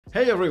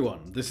Hey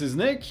everyone, this is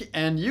Nick,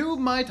 and you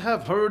might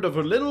have heard of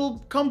a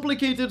little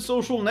complicated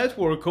social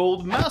network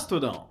called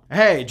Mastodon.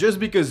 Hey, just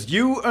because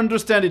you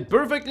understand it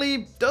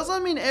perfectly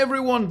doesn't mean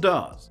everyone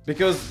does.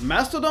 Because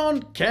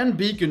Mastodon can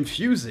be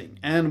confusing,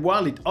 and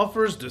while it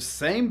offers the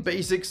same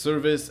basic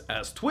service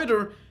as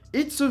Twitter,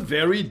 it's a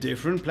very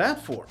different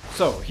platform.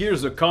 So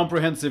here's a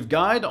comprehensive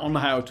guide on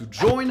how to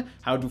join,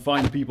 how to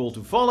find people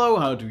to follow,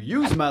 how to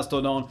use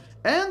Mastodon,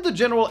 and the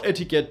general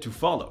etiquette to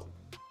follow.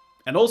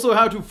 And also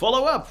how to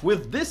follow up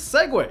with this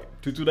segue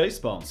to today's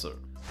sponsor.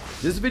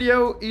 This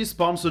video is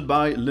sponsored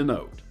by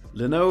Linode.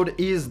 Linode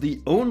is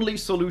the only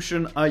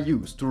solution I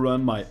use to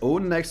run my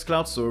own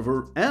Nextcloud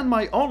server and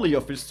my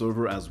OnlyOffice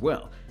server as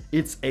well.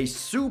 It's a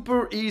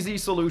super easy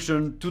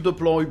solution to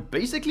deploy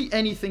basically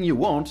anything you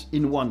want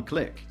in one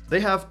click.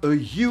 They have a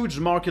huge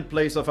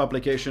marketplace of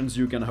applications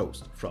you can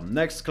host, from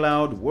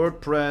Nextcloud,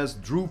 WordPress,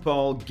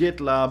 Drupal,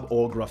 GitLab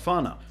or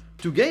Grafana,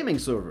 to gaming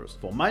servers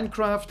for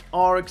Minecraft,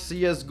 Ark,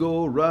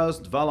 CSGO,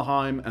 Rust,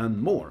 Valheim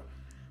and more.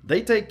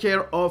 They take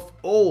care of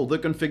all the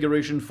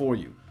configuration for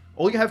you.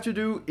 All you have to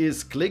do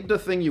is click the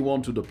thing you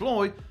want to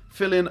deploy,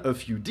 fill in a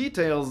few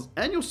details,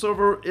 and your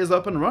server is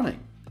up and running.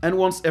 And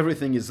once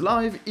everything is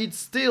live, it's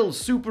still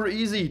super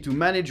easy to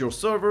manage your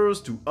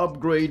servers, to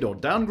upgrade or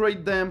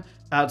downgrade them,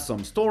 add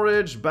some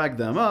storage, back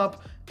them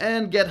up,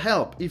 and get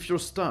help if you're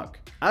stuck.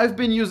 I've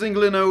been using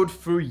Linode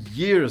for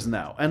years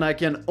now, and I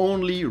can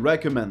only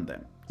recommend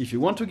them. If you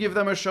want to give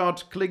them a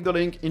shot, click the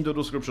link in the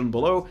description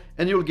below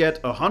and you'll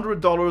get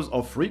 $100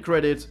 of free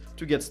credit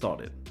to get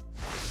started.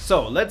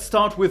 So let's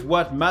start with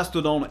what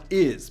Mastodon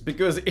is,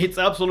 because it's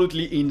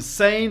absolutely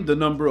insane the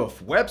number of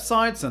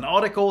websites and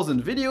articles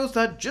and videos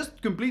that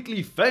just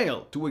completely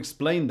fail to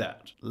explain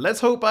that. Let's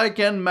hope I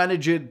can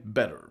manage it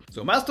better.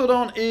 So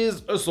Mastodon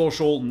is a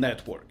social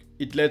network.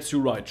 It lets you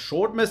write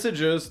short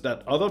messages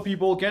that other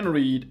people can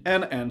read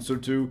and answer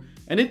to,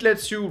 and it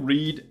lets you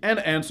read and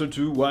answer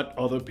to what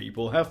other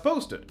people have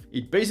posted.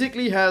 It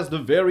basically has the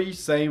very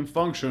same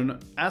function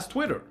as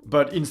Twitter.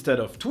 But instead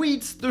of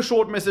tweets, the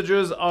short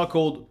messages are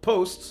called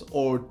posts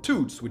or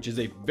toots, which is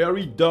a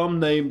very dumb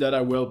name that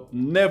I will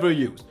never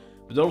use.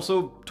 But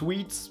also,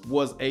 tweets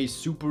was a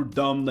super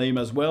dumb name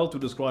as well to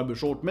describe a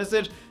short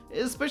message,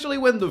 especially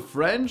when the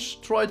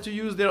French tried to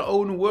use their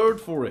own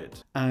word for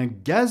it. Un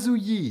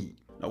gazouillis.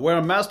 Now,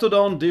 where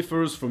Mastodon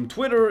differs from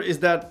Twitter is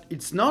that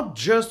it's not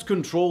just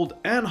controlled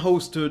and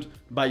hosted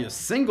by a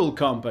single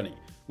company,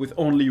 with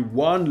only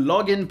one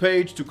login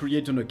page to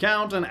create an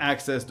account and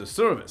access the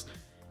service.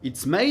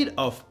 It's made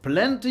of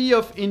plenty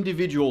of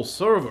individual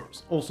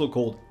servers, also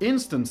called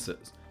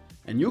instances.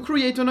 And you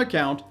create an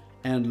account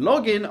and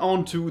log in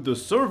onto the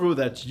server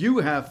that you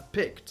have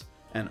picked.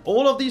 And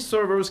all of these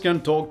servers can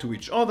talk to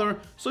each other,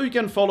 so you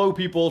can follow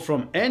people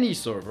from any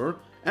server,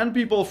 and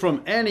people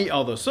from any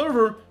other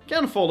server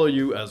can follow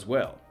you as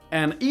well.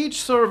 And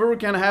each server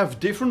can have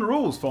different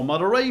rules for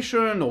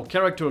moderation or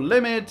character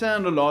limit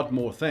and a lot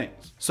more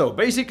things. So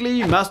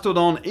basically,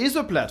 Mastodon is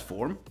a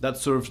platform that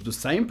serves the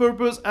same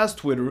purpose as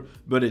Twitter,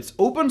 but it's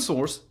open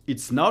source,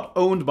 it's not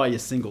owned by a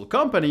single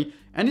company,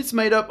 and it's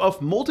made up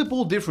of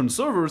multiple different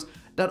servers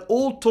that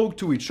all talk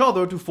to each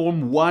other to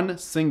form one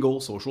single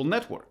social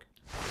network.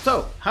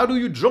 So, how do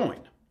you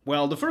join?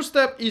 Well, the first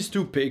step is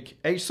to pick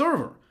a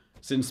server.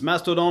 Since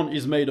Mastodon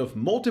is made of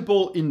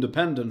multiple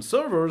independent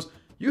servers,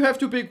 you have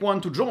to pick one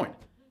to join.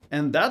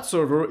 And that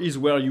server is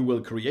where you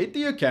will create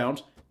the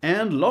account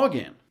and log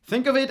in.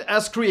 Think of it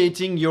as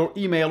creating your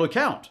email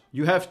account.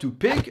 You have to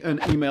pick an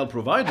email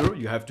provider,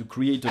 you have to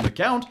create an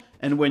account,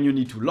 and when you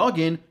need to log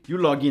in, you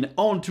log in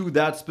onto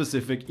that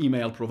specific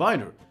email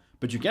provider.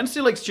 But you can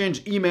still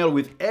exchange email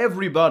with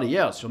everybody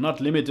else. You're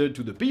not limited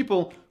to the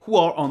people who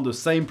are on the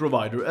same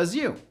provider as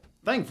you,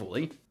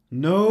 thankfully.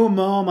 No,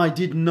 Mom, I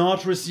did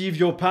not receive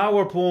your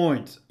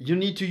PowerPoint. You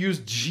need to use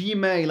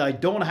Gmail. I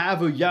don't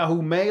have a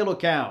Yahoo Mail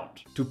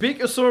account. To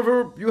pick a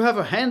server, you have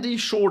a handy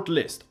short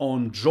list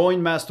on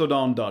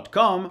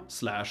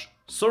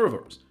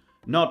joinmastodon.com/servers.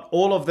 Not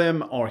all of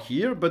them are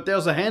here, but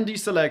there's a handy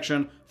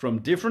selection from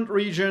different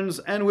regions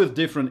and with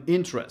different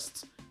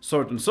interests.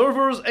 Certain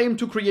servers aim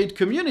to create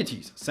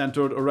communities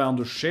centered around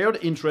a shared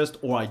interest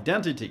or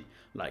identity,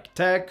 like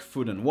tech,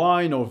 food and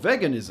wine, or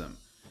veganism.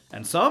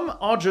 And some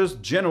are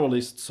just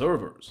generalist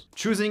servers.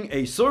 Choosing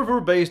a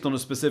server based on a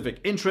specific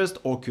interest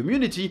or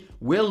community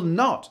will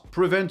not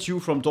prevent you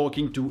from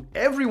talking to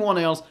everyone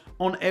else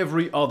on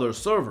every other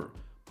server.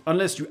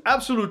 Unless you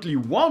absolutely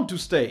want to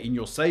stay in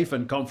your safe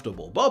and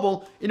comfortable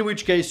bubble, in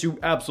which case you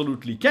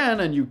absolutely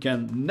can, and you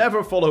can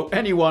never follow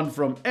anyone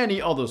from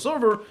any other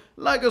server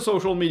like a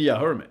social media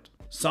hermit.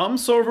 Some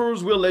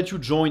servers will let you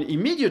join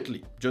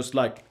immediately, just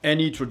like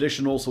any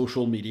traditional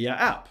social media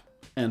app.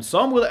 And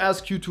some will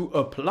ask you to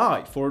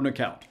apply for an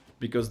account,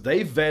 because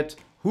they vet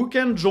who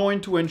can join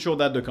to ensure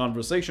that the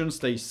conversation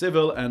stays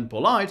civil and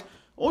polite,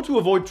 or to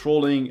avoid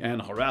trolling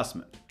and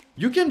harassment.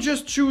 You can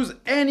just choose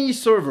any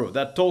server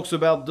that talks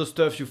about the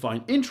stuff you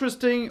find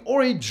interesting,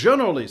 or a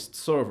generalist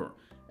server,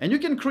 and you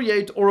can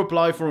create or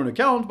apply for an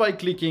account by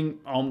clicking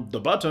on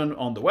the button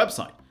on the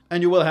website.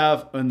 and you will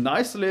have a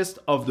nice list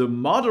of the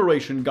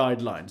moderation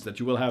guidelines that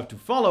you will have to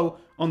follow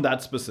on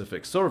that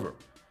specific server.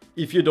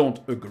 If you don't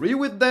agree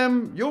with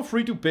them, you're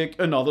free to pick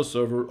another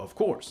server, of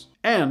course.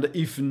 And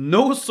if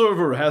no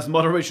server has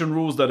moderation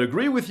rules that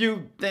agree with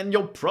you, then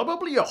you're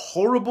probably a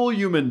horrible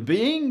human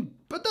being,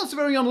 but that's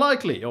very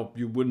unlikely, or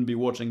you wouldn't be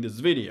watching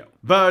this video.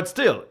 But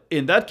still,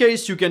 in that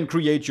case, you can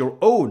create your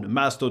own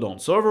Mastodon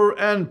server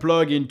and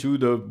plug into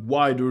the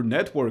wider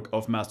network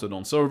of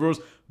Mastodon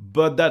servers,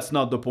 but that's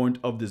not the point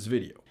of this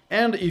video.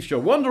 And if you're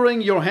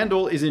wondering, your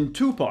handle is in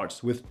two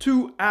parts with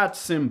two @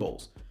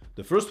 symbols.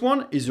 The first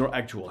one is your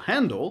actual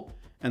handle,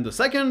 and the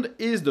second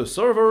is the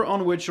server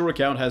on which your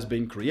account has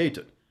been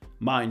created.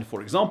 Mine, for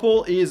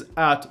example, is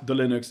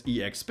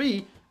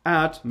 @thelinuxexp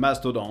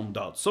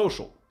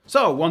 @mastodon.social.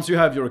 So once you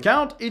have your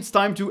account, it's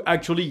time to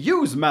actually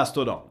use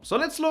Mastodon. So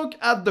let's look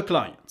at the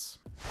clients.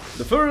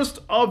 The first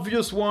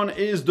obvious one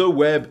is the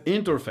web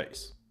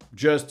interface.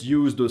 Just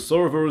use the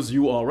server's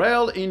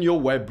URL in your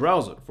web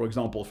browser. For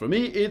example, for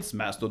me, it's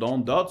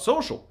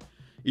mastodon.social.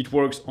 It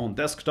works on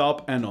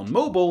desktop and on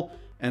mobile,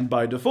 and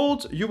by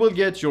default, you will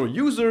get your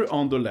user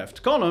on the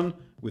left column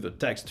with a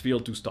text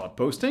field to start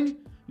posting.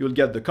 You'll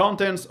get the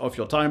contents of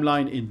your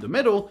timeline in the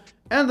middle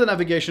and the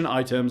navigation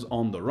items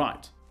on the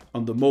right.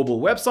 On the mobile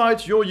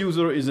website, your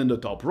user is in the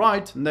top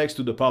right next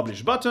to the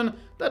publish button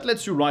that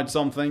lets you write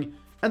something,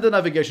 and the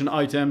navigation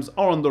items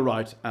are on the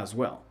right as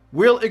well.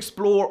 We'll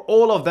explore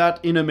all of that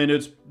in a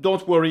minute.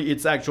 Don't worry,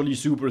 it's actually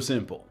super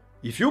simple.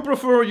 If you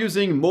prefer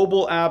using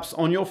mobile apps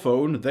on your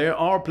phone, there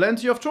are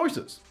plenty of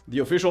choices. The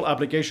official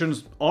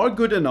applications are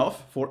good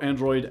enough for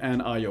Android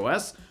and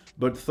iOS,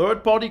 but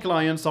third-party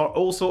clients are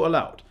also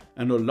allowed,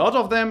 and a lot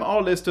of them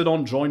are listed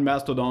on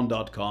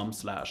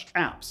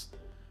joinmastodon.com/apps.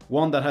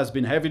 One that has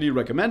been heavily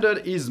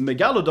recommended is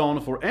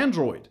Megalodon for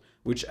Android,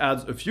 which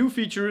adds a few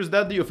features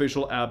that the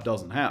official app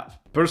doesn't have.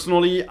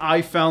 Personally,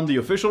 I found the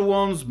official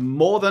ones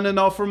more than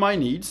enough for my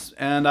needs,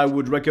 and I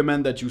would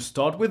recommend that you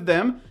start with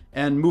them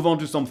and move on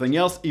to something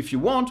else if you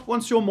want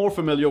once you're more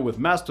familiar with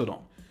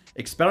Mastodon.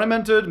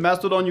 Experimented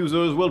Mastodon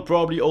users will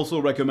probably also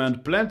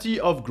recommend plenty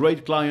of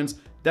great clients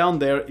down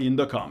there in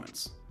the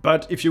comments.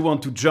 But if you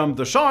want to jump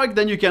the shark,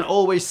 then you can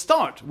always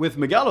start with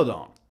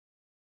Megalodon.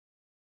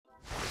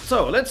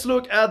 So let's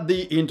look at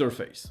the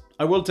interface.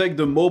 I will take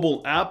the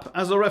mobile app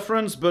as a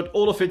reference, but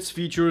all of its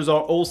features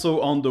are also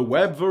on the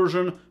web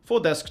version for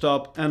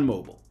desktop and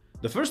mobile.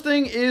 The first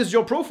thing is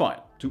your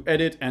profile. To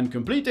edit and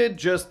complete it,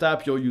 just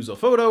tap your user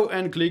photo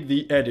and click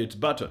the edit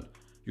button.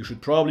 You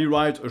should probably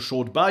write a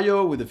short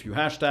bio with a few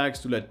hashtags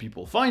to let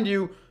people find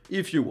you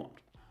if you want.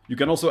 You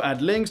can also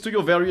add links to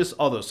your various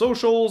other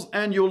socials,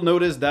 and you'll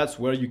notice that's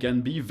where you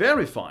can be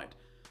verified.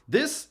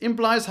 This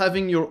implies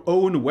having your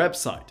own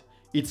website.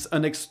 It's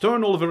an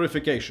external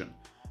verification.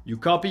 You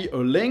copy a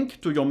link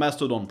to your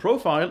Mastodon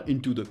profile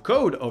into the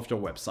code of your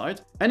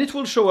website, and it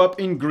will show up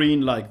in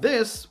green like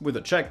this with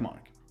a check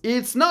mark.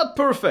 It's not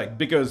perfect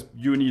because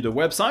you need a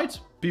website.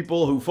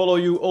 People who follow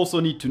you also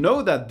need to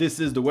know that this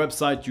is the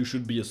website you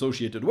should be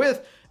associated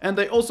with, and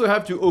they also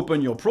have to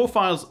open your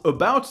profile's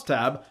About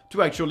tab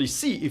to actually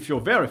see if you're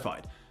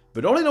verified.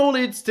 But all in all,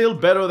 it's still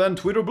better than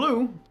Twitter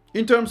Blue.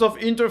 In terms of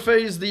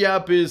interface, the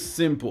app is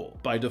simple.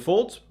 By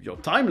default, your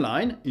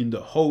timeline in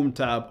the Home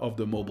tab of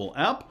the mobile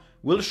app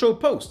will show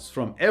posts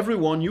from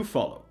everyone you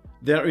follow.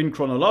 They're in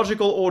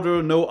chronological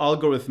order, no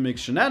algorithmic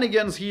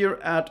shenanigans here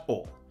at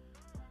all.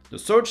 The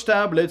Search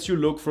tab lets you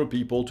look for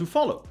people to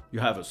follow.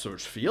 You have a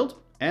search field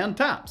and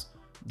tabs.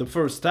 The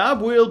first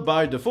tab will,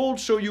 by default,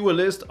 show you a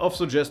list of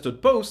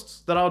suggested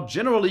posts that are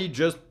generally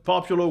just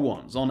popular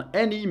ones on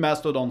any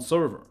Mastodon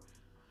server.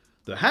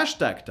 The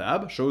Hashtag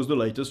tab shows the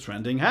latest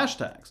trending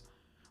hashtags.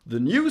 The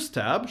News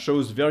tab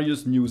shows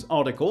various news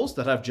articles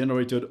that have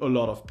generated a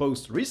lot of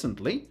posts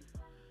recently.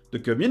 The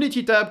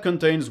Community tab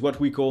contains what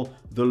we call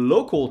the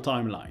Local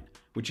timeline,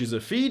 which is a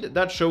feed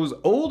that shows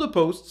all the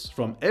posts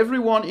from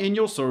everyone in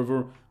your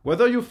server,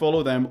 whether you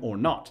follow them or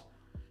not.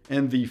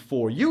 And the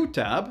For You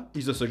tab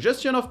is a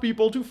suggestion of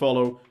people to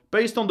follow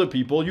based on the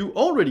people you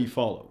already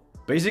follow.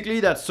 Basically,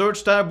 that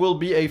Search tab will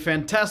be a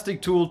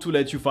fantastic tool to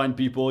let you find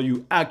people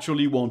you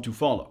actually want to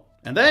follow.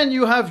 And then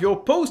you have your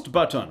Post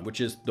button,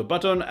 which is the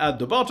button at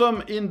the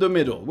bottom in the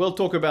middle. We'll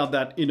talk about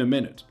that in a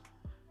minute.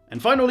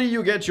 And finally,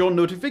 you get your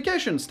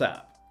Notifications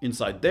tab.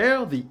 Inside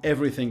there, the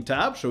Everything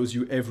tab shows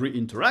you every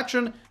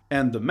interaction,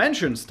 and the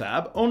Mentions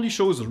tab only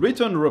shows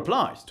written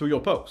replies to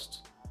your posts.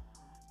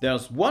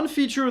 There's one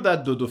feature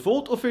that the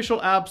default official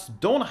apps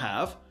don't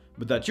have,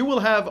 but that you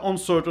will have on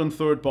certain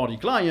third-party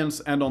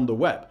clients and on the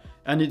web,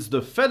 and it's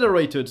the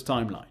Federated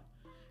timeline.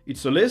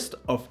 It's a list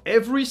of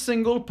every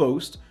single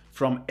post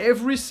from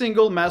every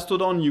single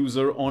Mastodon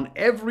user on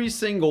every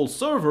single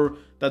server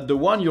that the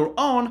one you're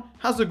on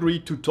has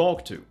agreed to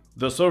talk to.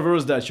 The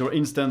servers that your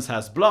instance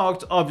has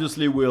blocked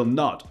obviously will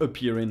not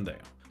appear in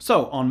there.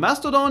 So on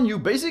Mastodon, you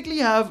basically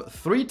have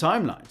three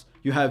timelines.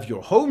 You have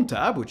your Home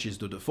tab, which is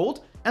the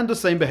default, and the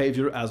same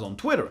behavior as on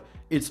Twitter.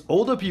 It's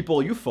all the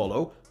people you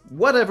follow,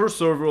 whatever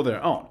server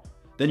they're on.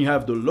 Then you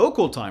have the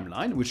local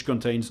timeline, which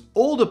contains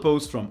all the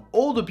posts from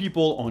all the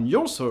people on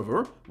your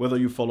server, whether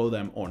you follow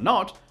them or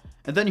not.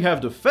 And then you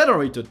have the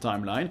federated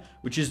timeline,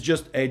 which is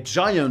just a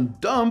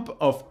giant dump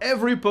of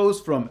every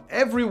post from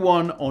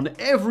everyone on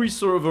every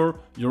server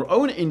your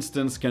own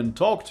instance can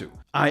talk to.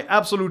 I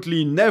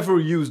absolutely never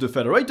use the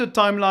federated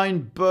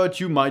timeline, but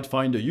you might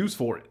find a use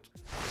for it.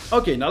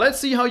 Okay, now let's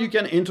see how you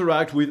can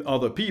interact with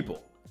other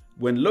people.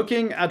 When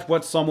looking at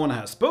what someone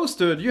has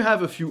posted, you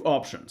have a few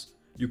options.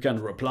 You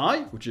can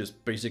reply, which is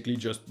basically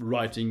just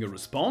writing a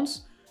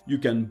response. You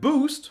can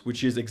boost,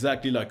 which is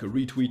exactly like a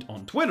retweet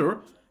on Twitter.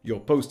 You're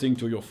posting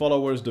to your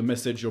followers the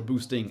message you're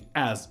boosting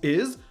as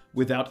is,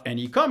 without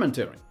any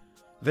commentary.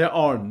 There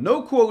are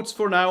no quotes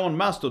for now on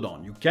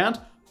Mastodon. You can't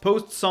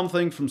post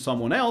something from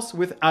someone else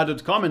with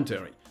added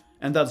commentary.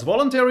 And that's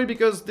voluntary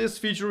because this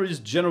feature is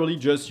generally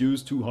just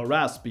used to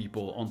harass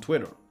people on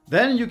Twitter.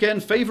 Then you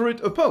can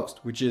favorite a post,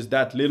 which is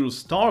that little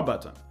star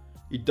button.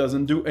 It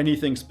doesn't do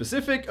anything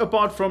specific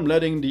apart from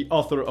letting the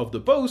author of the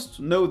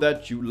post know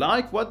that you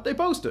like what they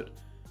posted.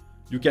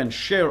 You can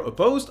share a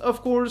post,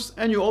 of course,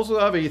 and you also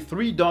have a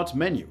 3-dot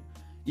menu.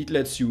 It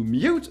lets you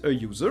mute a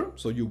user,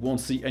 so you won't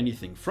see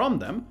anything from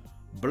them,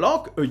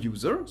 block a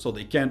user, so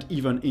they can't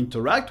even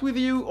interact with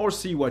you or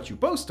see what you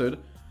posted,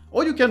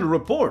 or you can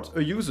report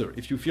a user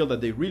if you feel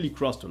that they really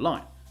crossed a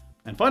line.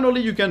 And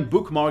finally, you can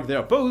bookmark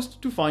their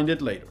post to find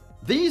it later.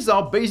 These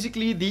are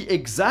basically the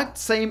exact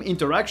same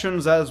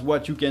interactions as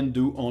what you can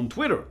do on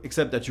Twitter,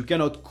 except that you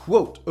cannot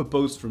quote a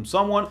post from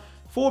someone,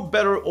 for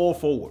better or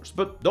for worse.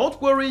 But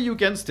don't worry, you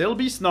can still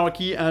be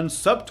snarky and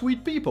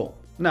subtweet people.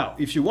 Now,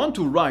 if you want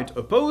to write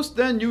a post,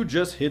 then you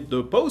just hit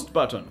the post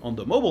button on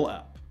the mobile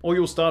app, or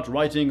you'll start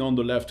writing on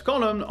the left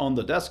column on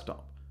the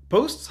desktop.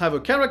 Posts have a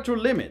character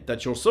limit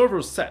that your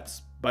server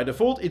sets. By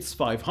default, it's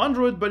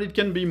 500, but it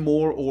can be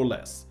more or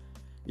less.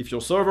 If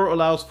your server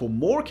allows for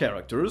more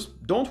characters,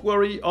 don't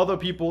worry, other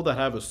people that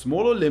have a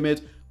smaller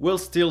limit will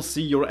still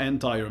see your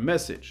entire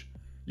message.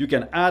 You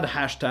can add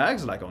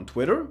hashtags, like on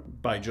Twitter,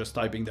 by just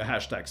typing the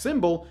hashtag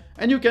symbol,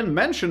 and you can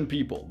mention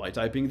people by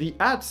typing the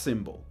 @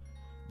 symbol.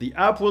 The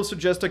app will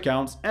suggest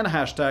accounts and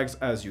hashtags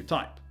as you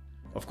type.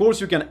 Of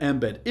course, you can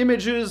embed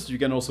images, you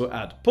can also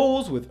add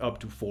polls with up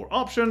to 4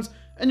 options,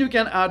 and you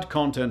can add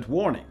content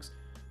warnings.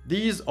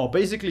 These are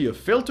basically a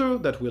filter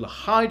that will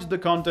hide the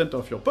content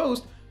of your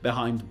post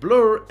behind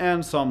blur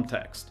and some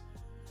text.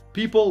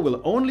 People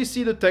will only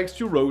see the text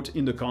you wrote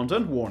in the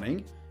content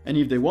warning, and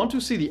if they want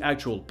to see the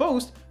actual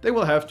post, they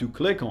will have to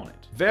click on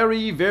it.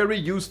 Very, very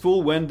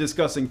useful when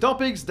discussing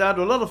topics that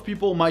a lot of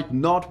people might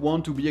not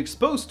want to be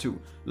exposed to,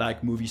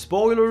 like movie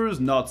spoilers,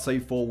 not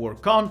safe for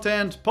work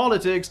content,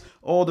 politics,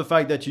 or the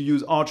fact that you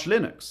use Arch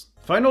Linux.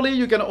 Finally,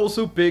 you can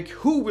also pick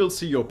who will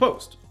see your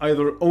post,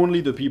 either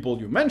only the people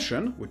you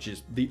mention, which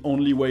is the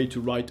only way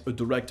to write a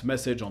direct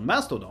message on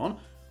Mastodon,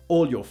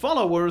 all your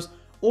followers,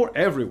 or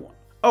everyone.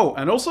 Oh,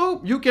 and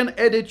also, you can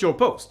edit your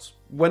posts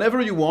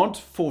whenever you want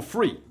for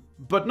free,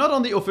 but not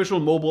on the official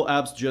mobile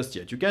apps just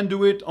yet. You can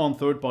do it on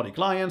third-party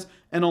clients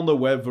and on the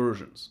web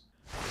versions.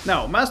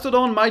 Now,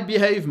 Mastodon might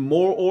behave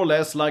more or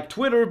less like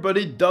Twitter, but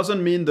it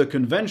doesn't mean the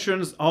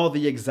conventions are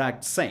the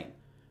exact same.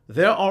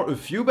 There are a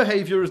few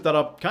behaviors that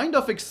are kind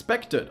of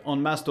expected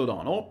on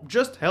Mastodon, or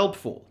just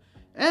helpful.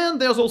 And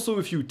there's also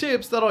a few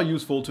tips that are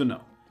useful to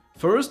know.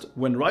 First,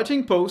 when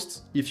writing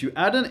posts, if you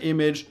add an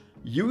image,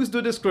 use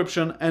the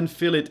description and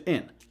fill it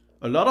in.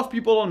 A lot of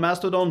people on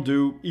Mastodon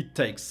do. It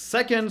takes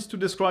seconds to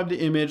describe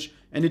the image,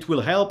 and it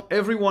will help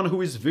everyone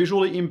who is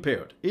visually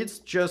impaired. It's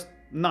just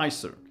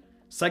nicer.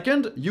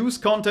 Second, use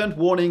content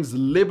warnings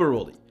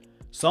liberally.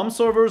 Some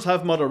servers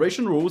have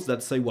moderation rules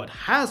that say what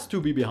has to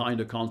be behind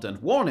a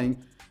content warning,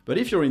 but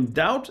if you're in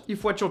doubt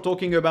if what you're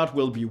talking about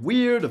will be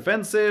weird,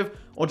 offensive,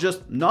 or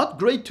just not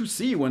great to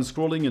see when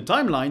scrolling a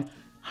timeline,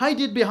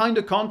 hide it behind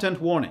a content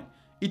warning.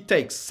 It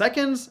takes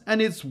seconds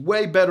and it's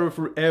way better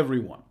for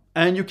everyone.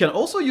 And you can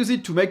also use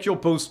it to make your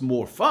post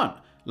more fun.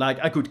 Like,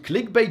 I could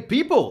clickbait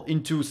people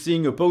into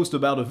seeing a post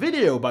about a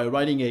video by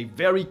writing a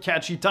very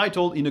catchy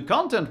title in a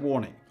content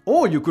warning.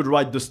 Or you could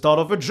write the start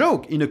of a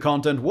joke in a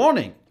content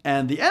warning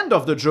and the end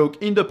of the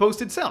joke in the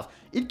post itself.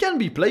 It can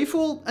be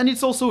playful, and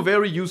it's also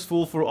very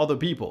useful for other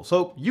people,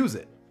 so use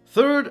it.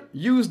 Third,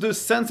 use the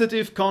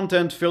sensitive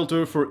content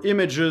filter for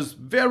images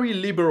very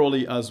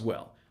liberally as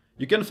well.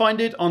 You can find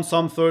it on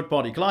some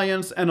third-party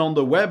clients, and on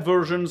the web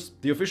versions,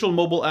 the official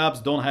mobile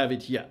apps don't have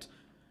it yet.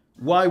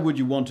 Why would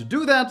you want to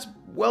do that?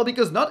 Well,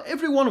 because not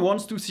everyone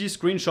wants to see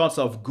screenshots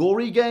of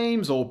gory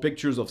games or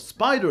pictures of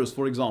spiders,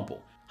 for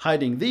example.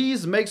 Hiding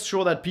these makes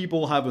sure that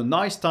people have a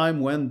nice time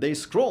when they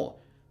scroll.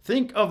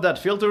 Think of that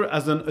filter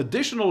as an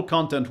additional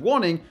content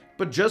warning,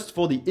 but just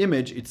for the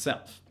image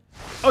itself.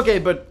 Okay,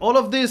 but all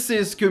of this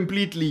is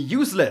completely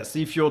useless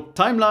if your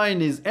timeline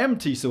is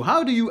empty, so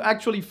how do you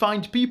actually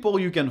find people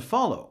you can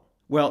follow?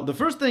 Well, the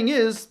first thing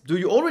is, do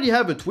you already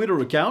have a Twitter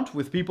account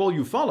with people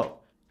you follow?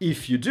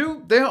 If you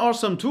do, there are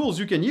some tools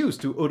you can use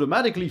to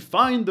automatically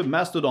find the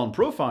Mastodon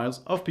profiles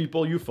of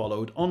people you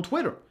followed on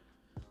Twitter.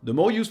 The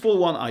more useful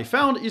one I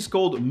found is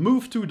called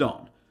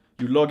Mastodon.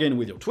 You log in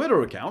with your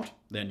Twitter account,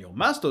 then your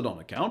Mastodon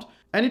account,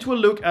 and it will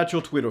look at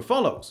your Twitter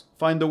follows,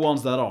 find the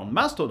ones that are on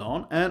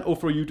Mastodon, and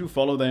offer you to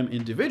follow them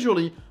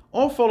individually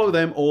or follow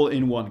them all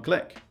in one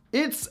click.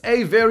 It's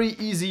a very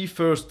easy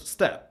first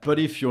step, but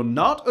if you're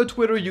not a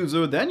Twitter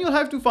user, then you'll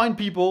have to find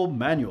people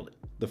manually.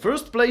 The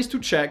first place to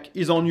check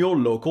is on your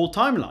local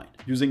timeline,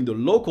 using the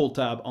local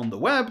tab on the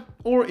web,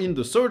 or in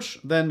the search,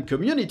 then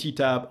community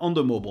tab on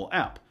the mobile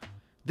app.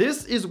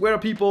 This is where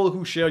people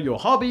who share your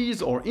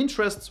hobbies or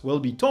interests will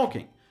be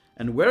talking,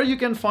 and where you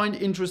can find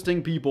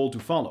interesting people to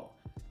follow.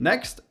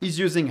 Next is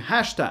using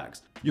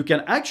hashtags. You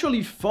can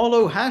actually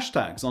follow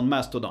hashtags on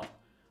Mastodon.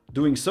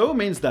 Doing so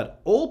means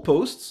that all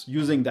posts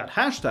using that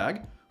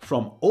hashtag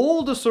from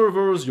all the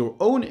servers your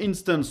own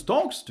instance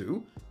talks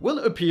to will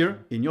appear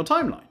in your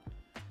timeline.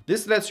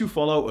 This lets you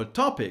follow a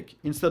topic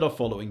instead of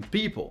following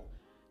people.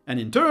 And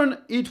in turn,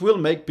 it will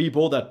make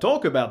people that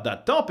talk about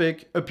that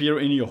topic appear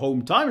in your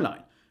home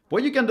timeline,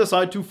 where you can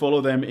decide to follow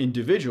them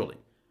individually.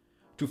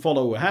 To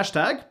follow a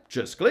hashtag,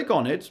 just click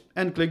on it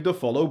and click the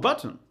follow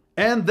button.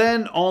 And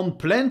then on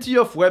plenty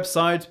of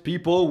websites,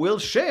 people will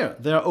share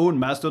their own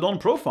Mastodon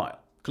profile.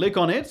 Click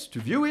on it to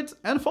view it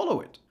and follow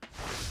it.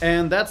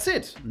 And that's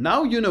it.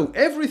 Now you know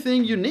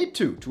everything you need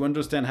to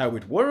understand how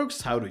it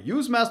works, how to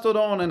use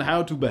Mastodon, and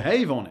how to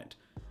behave on it.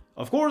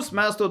 Of course,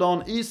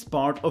 Mastodon is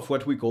part of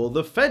what we call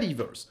the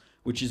Fediverse,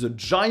 which is a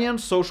giant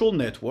social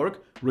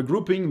network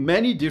regrouping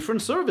many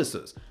different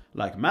services,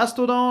 like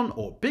Mastodon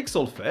or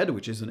PixelFed,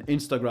 which is an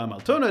Instagram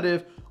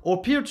alternative,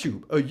 or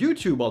PeerTube, a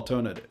YouTube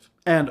alternative.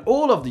 And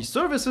all of these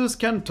services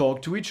can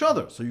talk to each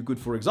other. So you could,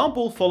 for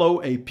example,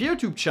 follow a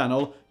PeerTube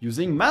channel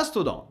using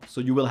Mastodon. So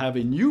you will have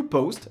a new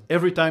post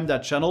every time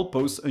that channel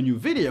posts a new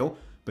video,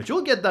 but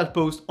you'll get that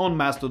post on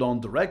Mastodon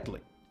directly.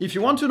 If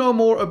you want to know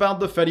more about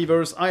the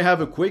Fediverse, I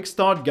have a quick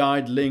start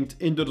guide linked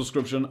in the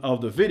description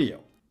of the video.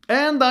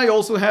 And I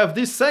also have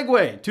this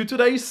segue to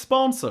today's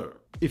sponsor.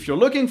 If you're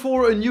looking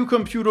for a new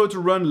computer to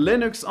run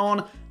Linux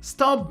on,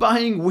 stop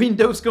buying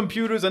Windows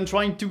computers and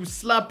trying to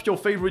slap your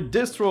favorite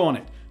distro on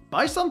it.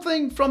 Buy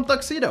something from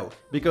Tuxedo,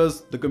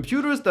 because the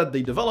computers that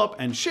they develop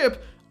and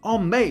ship are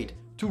made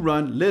to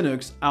run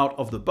Linux out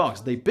of the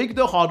box. They pick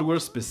the hardware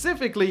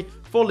specifically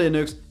for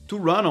Linux to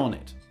run on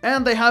it.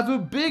 And they have a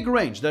big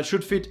range that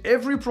should fit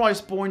every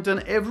price point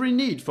and every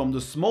need, from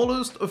the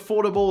smallest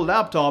affordable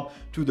laptop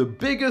to the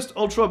biggest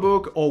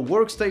ultrabook or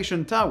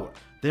workstation tower.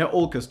 They're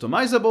all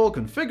customizable,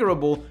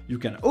 configurable, you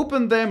can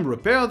open them,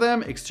 repair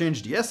them,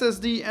 exchange the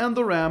SSD and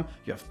the RAM,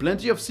 you have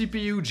plenty of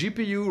CPU,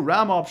 GPU,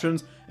 RAM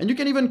options, and you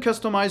can even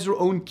customize your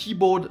own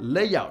keyboard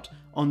layout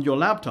on your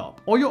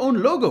laptop, or your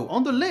own logo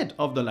on the lid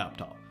of the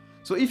laptop.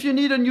 So if you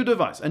need a new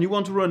device and you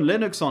want to run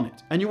Linux on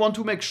it, and you want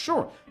to make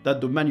sure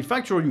that the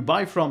manufacturer you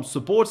buy from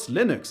supports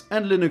Linux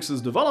and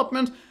Linux's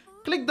development,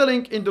 click the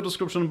link in the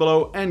description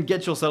below and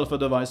get yourself a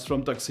device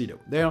from Tuxedo.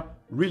 They're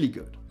really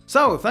good.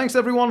 So, thanks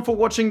everyone for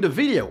watching the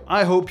video.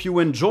 I hope you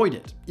enjoyed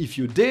it. If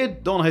you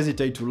did, don't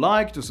hesitate to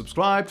like, to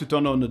subscribe, to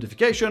turn on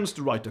notifications,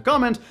 to write a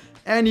comment.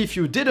 And if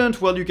you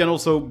didn't, well, you can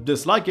also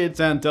dislike it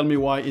and tell me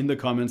why in the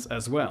comments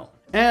as well.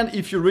 And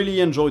if you really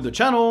enjoyed the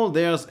channel,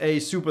 there's a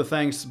super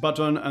thanks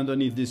button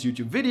underneath this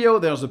YouTube video,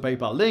 there's a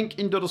PayPal link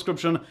in the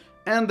description,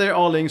 and there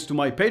are links to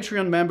my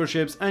Patreon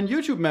memberships and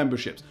YouTube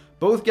memberships.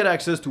 Both get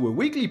access to a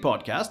weekly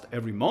podcast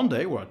every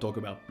Monday where I talk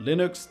about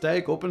Linux,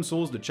 tech, open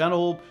source, the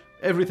channel,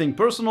 everything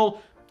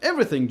personal,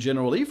 everything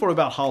generally, for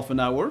about half an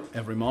hour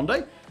every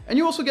Monday. And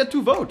you also get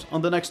to vote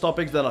on the next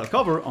topics that I'll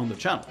cover on the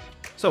channel.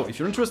 So if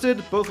you're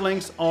interested, both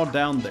links are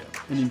down there.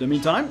 And in the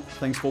meantime,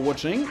 thanks for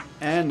watching,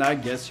 and I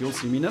guess you'll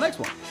see me in the next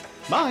one.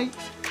 Bye!